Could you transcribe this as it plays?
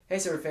Hey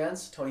Saber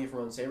fans, Tony here from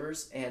Own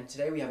Sabers, and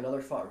today we have another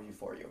font review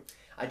for you.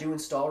 I do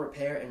install,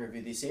 repair, and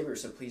review these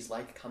sabers, so please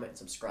like, comment, and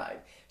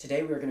subscribe.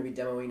 Today we are going to be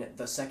demoing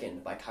The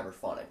Second by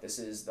Kyberphonic. This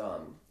is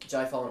the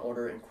Jedi Fallen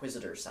Order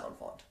Inquisitor sound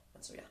font.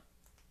 And so yeah.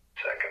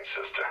 Second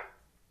sister.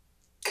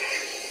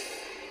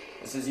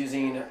 This is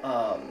using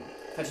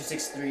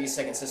 5263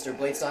 Second Sister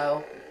blade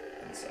style,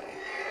 and so you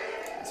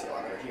can see a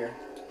lot of it here.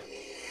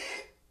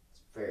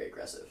 It's very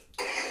aggressive.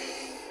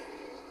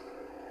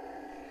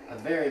 A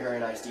very, very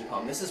nice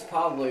D-palm. This is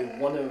probably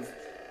one of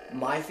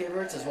my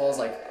favorites, as well as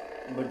like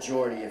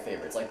majority of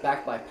favorites, like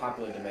backed by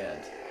popular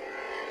demand.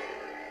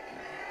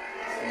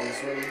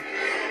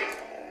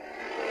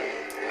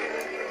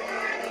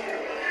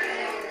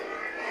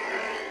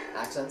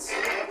 Accents.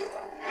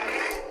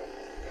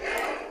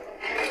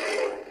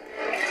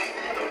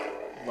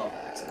 Love the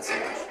accents so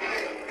much.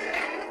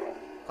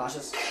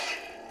 Clashes.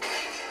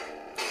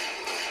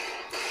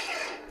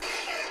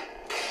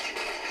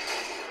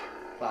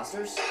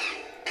 Blasters.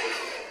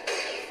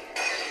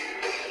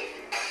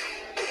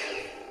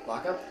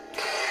 Lockup.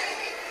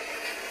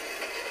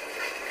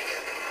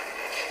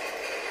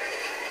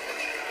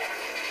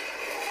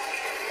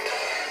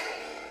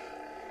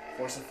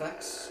 Force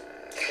effects.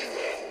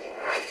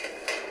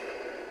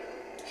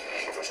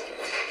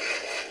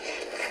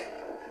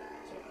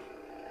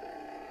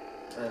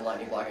 And then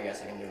lightning block I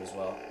guess I can do as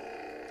well.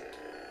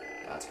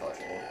 That's color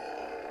changing.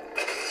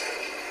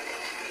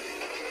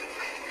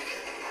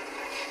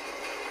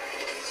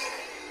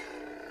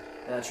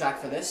 And the track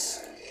for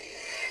this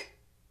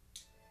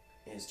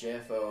is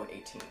JFO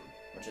 18,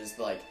 which is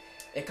like,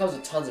 it comes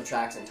with tons of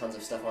tracks and tons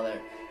of stuff on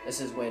there. This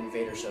is when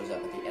Vader shows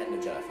up at the end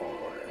of Jedi Fallen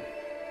Order.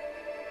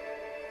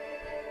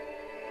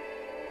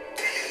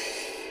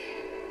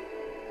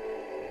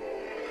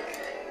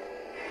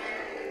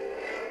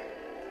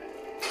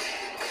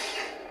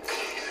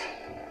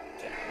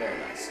 Okay, very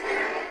nice.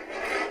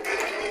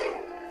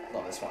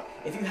 Love this font.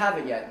 If you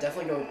haven't yet,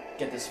 definitely go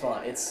get this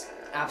font. It's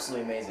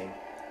absolutely amazing.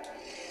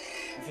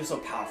 You feel so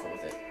powerful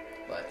with it.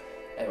 But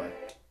anyway.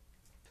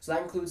 So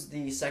that includes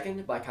The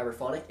Second by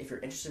Kyberphonic. If you're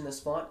interested in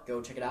this font,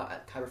 go check it out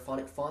at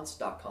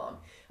kyberphonicfonts.com.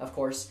 Of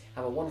course,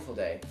 have a wonderful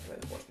day. May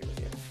the Force be with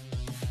you.